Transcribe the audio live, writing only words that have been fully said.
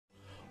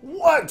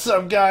What's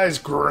up, guys?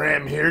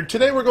 Graham here.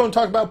 Today we're going to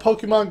talk about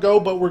Pokemon Go,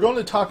 but we're going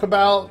to talk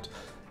about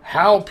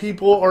how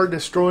people are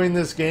destroying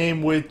this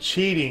game with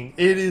cheating.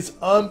 It is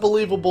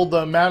unbelievable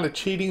the amount of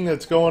cheating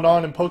that's going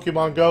on in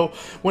Pokemon Go.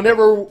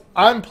 Whenever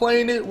I'm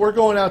playing it, we're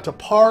going out to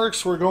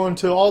parks, we're going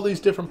to all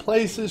these different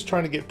places,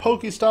 trying to get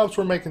Pokestops,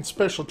 we're making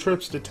special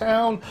trips to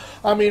town.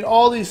 I mean,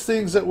 all these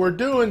things that we're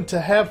doing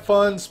to have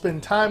fun,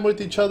 spend time with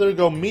each other,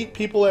 go meet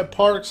people at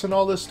parks and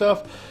all this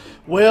stuff.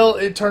 Well,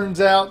 it turns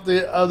out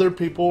that other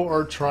people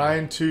are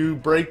trying to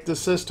break the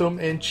system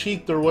and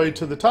cheat their way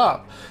to the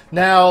top.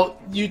 Now,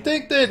 you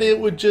think that it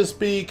would just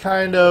be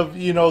kind of,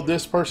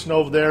 this person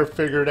over there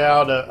figured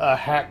out a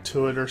hack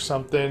to it or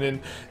something,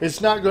 and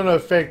it's not going to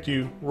affect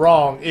you.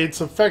 Wrong.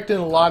 It's affecting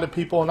a lot of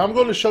people, and I'm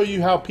going to show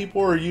you how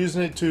people are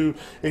using it to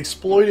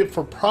exploit it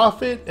for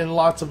profit and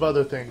lots of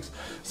other things.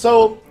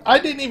 So, I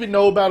didn't even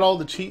know about all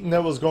the cheating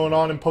that was going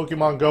on in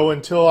Pokemon Go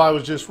until I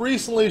was just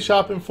recently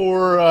shopping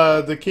for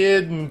the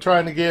kid and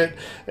trying to get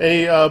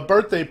a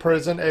birthday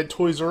present at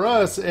Toys R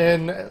Us,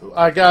 and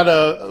I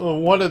got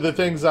one of the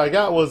things I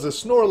got was a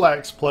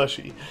Snorlax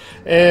plushie,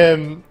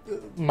 and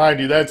mind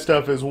you, that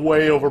stuff is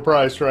way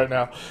overpriced right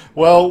now.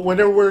 Well,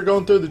 whenever we were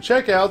going through the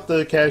checkout,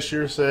 the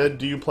cashier said,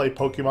 "Do you play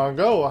Pokemon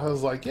Go?" I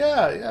was like,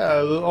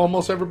 yeah,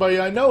 almost everybody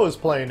I know is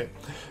playing it.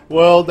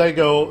 Well, they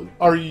go,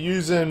 "Are you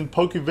using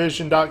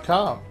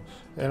Pokevision.com?"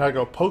 And I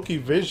go,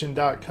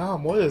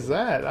 Pokevision.com? What is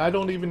that? I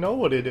don't even know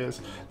what it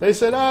is. They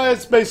said,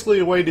 it's basically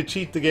a way to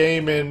cheat the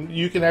game, and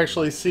you can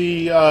actually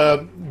see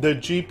the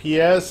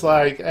GPS,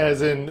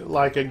 as in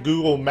a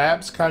Google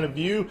Maps kind of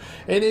view,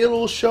 and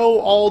it'll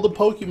show all the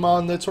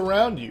Pokemon that's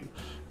around you.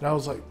 And I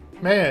was like,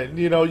 man,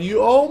 you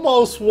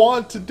almost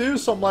want to do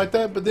something like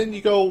that, but then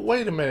you go,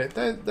 wait a minute,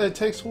 that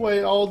takes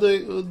away all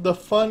the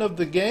fun of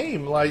the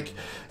game.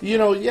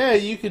 Yeah,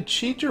 you could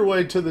cheat your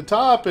way to the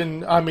top,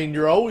 and I mean,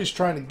 you're always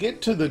trying to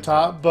get to the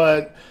top,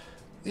 but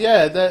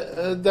yeah,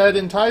 that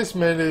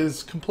enticement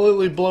is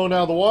completely blown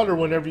out of the water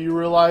whenever you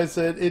realize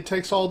that it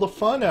takes all the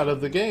fun out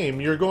of the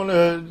game. You're going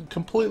to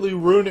completely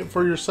ruin it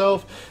for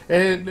yourself,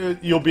 and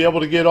you'll be able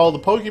to get all the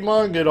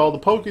Pokemon, get all the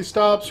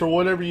Pokestops or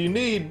whatever you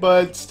need,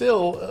 but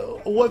still,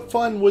 what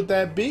fun would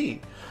that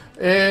be?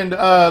 And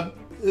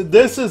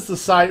this is the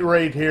site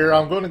right here.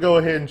 I'm going to go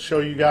ahead and show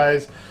you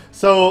guys.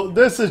 So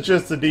this is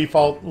just the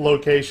default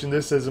location.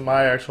 This isn't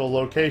my actual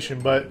location,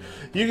 but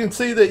you can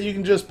see that you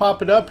can just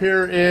pop it up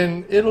here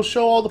and it'll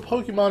show all the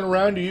Pokemon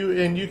around you,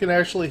 and you can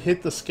actually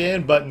hit the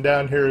scan button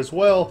down here as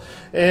well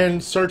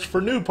and search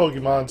for new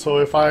Pokemon. So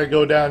if I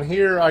go down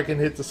here, I can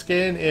hit the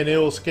scan and it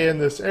will scan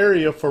this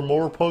area for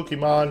more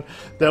Pokemon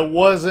that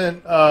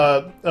wasn't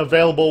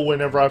available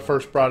whenever I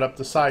first brought up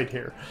the site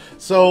here.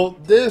 So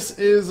this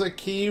is a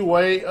key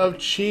way of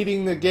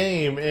cheating the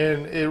game,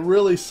 and it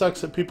really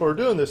sucks that people are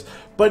doing this.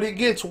 But it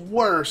gets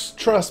worse.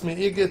 Trust me,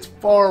 it gets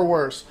far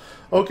worse.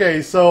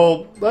 Okay,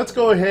 so let's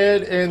go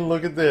ahead and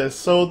look at this.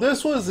 So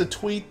this was a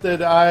tweet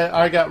that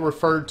I got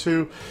referred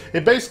to.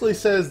 It basically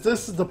says,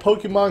 this is the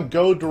Pokemon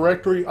Go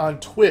directory on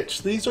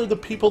Twitch. These are the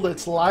people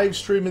that's live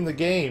streaming the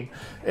game.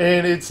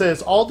 And it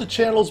says, all the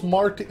channels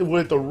marked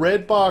with a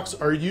red box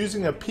are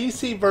using a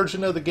PC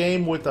version of the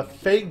game with a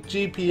fake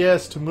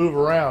GPS to move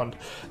around.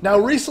 Now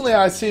recently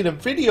I seen a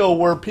video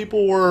where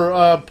people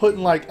were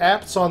putting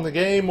apps on the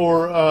game,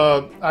 or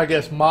I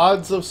guess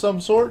mods of some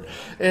sort.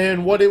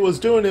 And what it was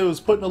doing, it was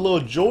putting a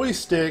little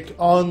joystick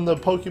on the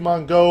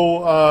Pokemon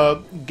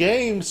Go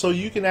game, so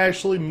you can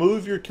actually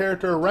move your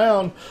character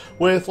around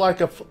with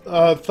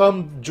a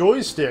thumb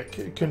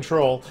joystick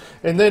control.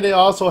 And then it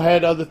also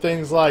had other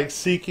things like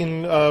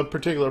seeking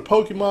particular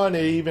Pokemon.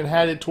 It even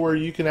had it to where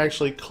you can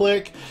actually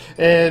click,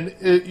 and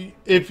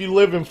if you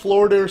live in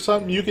Florida or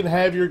something, you can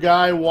have your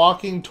guy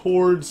walking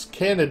towards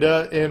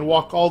Canada and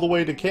walk all the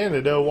way to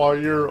Canada while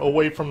you're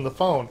away from the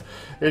phone.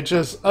 It's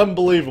just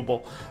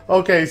unbelievable.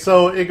 Okay,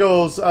 so it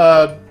goes,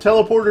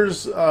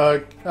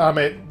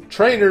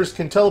 trainers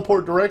can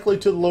teleport directly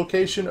to the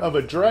location of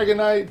a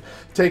Dragonite,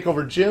 take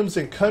over gyms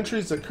in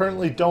countries that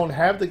currently don't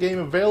have the game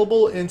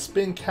available, and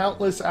spend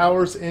countless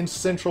hours in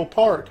Central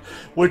Park,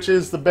 which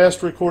is the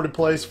best recorded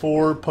place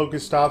for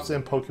Pokestops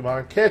and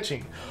Pokemon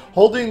catching.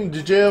 Holding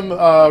the gym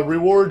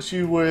rewards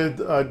you with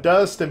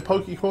dust and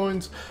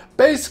Pokecoins.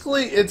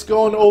 Basically, it's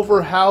going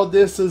over how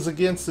this is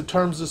against the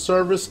terms of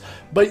service,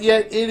 but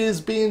yet it is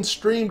being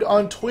streamed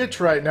on Twitch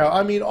right now.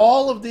 I mean,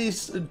 all of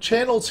these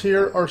channels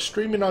here are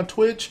streaming on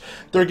Twitch.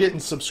 They're getting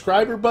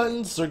subscriber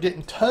buttons. They're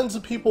getting tons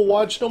of people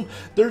watching them.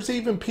 There's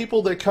even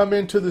people that come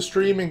into the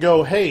stream and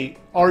go, hey,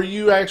 are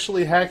you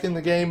actually hacking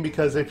the game?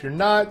 Because if you're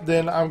not,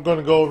 then I'm going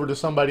to go over to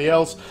somebody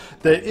else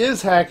that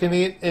is hacking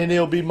it, and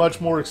it'll be much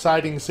more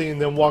exciting seeing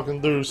them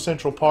walking through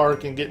Central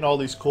Park and getting all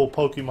these cool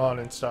Pokemon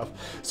and stuff.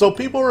 So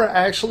people are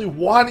actually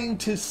wanting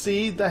to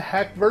see the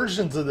hacked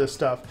versions of this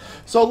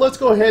stuff. So let's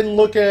go ahead and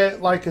look at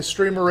a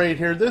streamer right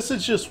here. This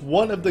is just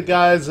one of the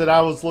guys that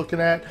I was looking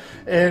at,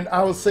 and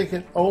I was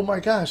thinking, oh my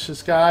gosh,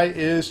 this guy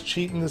is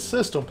cheating the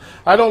system.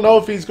 I don't know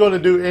if he's going to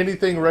do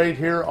anything right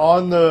here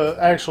on the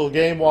actual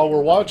game while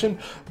we're watching,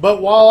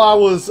 but while I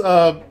was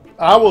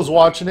I was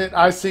watching it,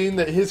 I seen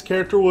that his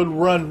character would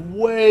run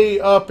way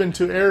up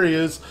into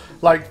areas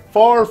like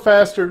far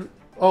faster.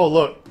 Oh,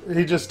 look,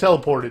 he just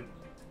teleported.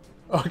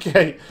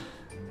 Okay.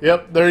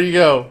 Yep, there you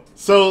go.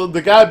 So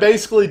the guy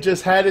basically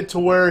just had it to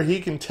where he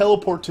can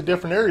teleport to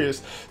different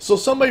areas. So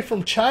somebody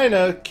from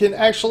China can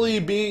actually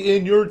be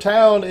in your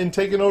town and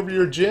taking over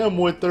your gym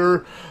with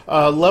their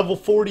level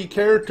 40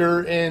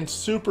 character and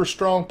super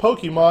strong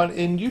Pokemon,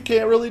 and you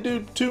can't really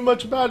do too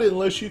much about it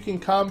unless you can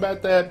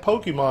combat that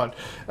Pokemon.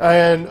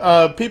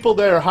 And people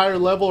that are higher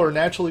level are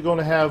naturally going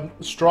to have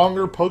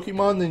stronger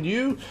Pokemon than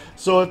you.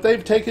 So if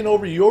they've taken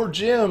over your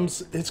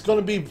gyms, it's going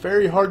to be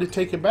very hard to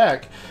take it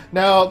back.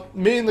 Now,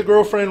 me and the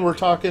girlfriend were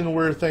talking,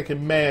 we're thinking,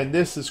 man,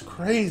 this is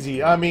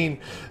crazy. I mean,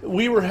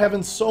 we were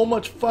having so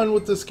much fun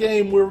with this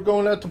game. We were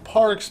going out to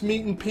parks,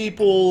 meeting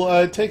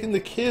people, taking the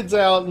kids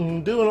out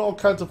and doing all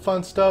kinds of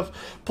fun stuff.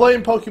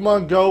 Playing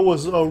Pokemon Go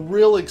was a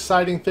real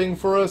exciting thing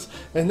for us,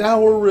 and now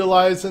we're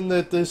realizing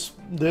that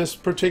this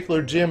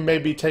particular gym may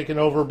be taken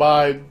over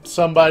by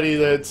somebody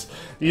that's,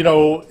 you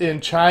know,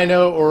 in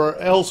China or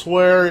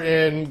elsewhere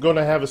and going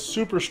to have a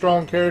super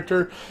strong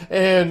character,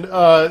 and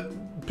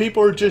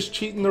people are just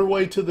cheating their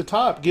way to the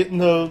top, getting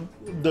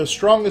the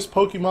strongest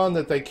Pokemon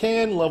that they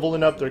can,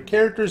 leveling up their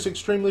characters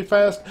extremely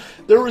fast.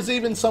 There was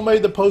even somebody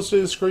that posted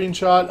a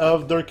screenshot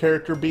of their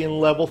character being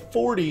level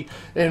 40,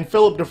 and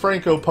Philip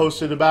DeFranco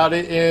posted about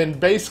it, and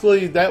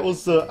basically that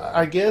was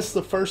I guess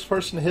the first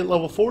person to hit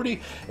level 40,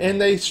 and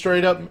they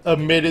straight up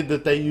admitted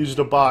that they used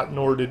a bot in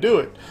order to do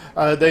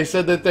it. They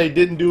said that they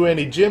didn't do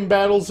any gym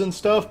battles and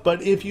stuff,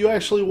 but if you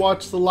actually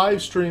watch the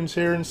live streams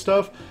here and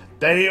stuff,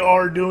 they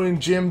are doing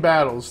gym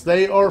battles.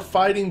 They are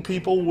fighting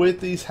people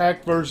with these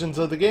hacked versions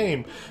of the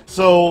game.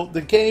 So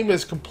the game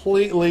has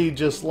completely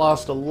just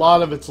lost a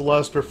lot of its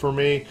luster for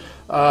me.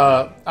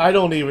 I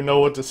don't even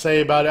know what to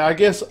say about it.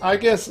 I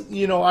guess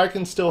you know, I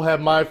can still have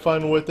my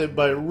fun with it,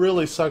 but it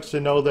really sucks to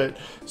know that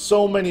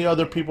so many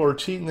other people are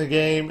cheating the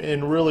game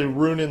and really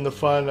ruining the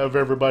fun of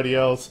everybody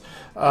else.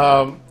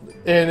 And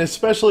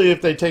especially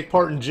if they take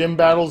part in gym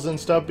battles and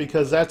stuff,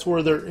 because that's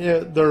where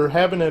they're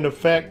having an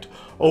effect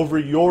over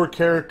your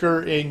character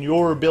and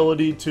your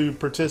ability to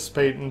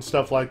participate and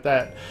stuff like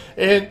that.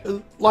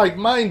 And like,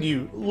 mind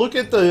you, look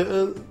at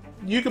the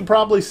you can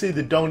probably see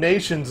the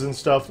donations and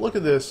stuff. Look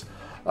at this.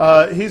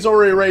 He's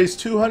already raised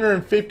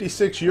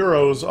 256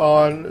 euros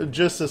on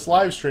just this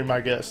live stream,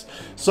 I guess.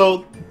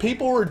 So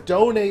people are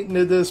donating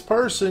to this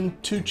person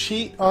to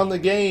cheat on the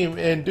game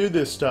and do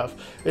this stuff.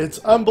 It's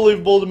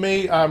unbelievable to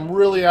me. I'm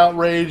really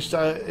outraged.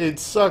 It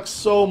sucks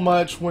so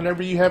much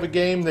whenever you have a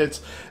game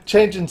that's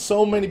changing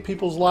so many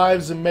people's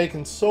lives and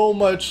making so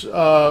much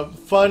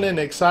fun and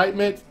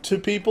excitement to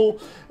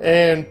people,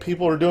 and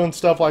people are doing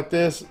stuff like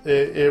this.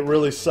 It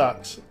really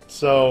sucks.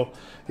 So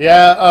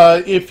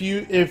yeah, if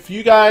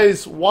you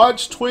guys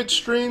watch Twitch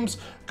streams,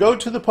 go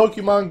to the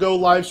Pokemon Go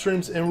live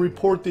streams and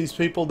report these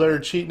people that are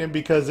cheating it,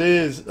 because it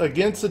is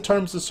against the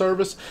terms of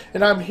service.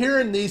 And I'm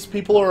hearing these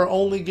people are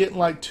only getting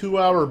like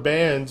 2-hour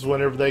bans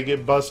whenever they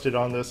get busted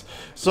on this.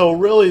 So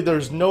really,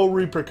 there's no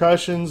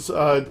repercussions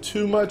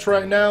too much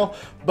right now.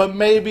 But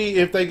maybe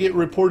if they get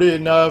reported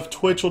enough,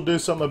 Twitch will do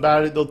something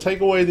about it. They'll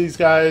take away these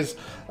guys'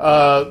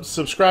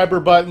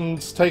 subscriber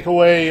buttons, take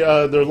away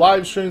their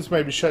live streams,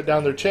 maybe shut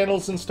down their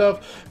channels and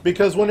stuff.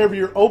 Because whenever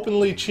you're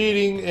openly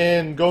cheating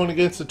and going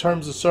against the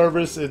terms of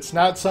service, it's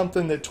not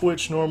something that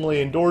Twitch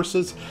normally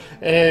endorses,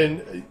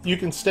 and you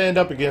can stand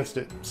up against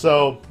it.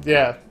 So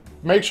yeah,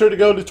 make sure to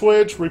go to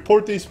Twitch,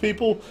 report these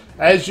people.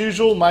 As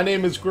usual, my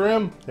name is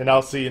Grim, and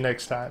I'll see you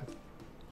next time.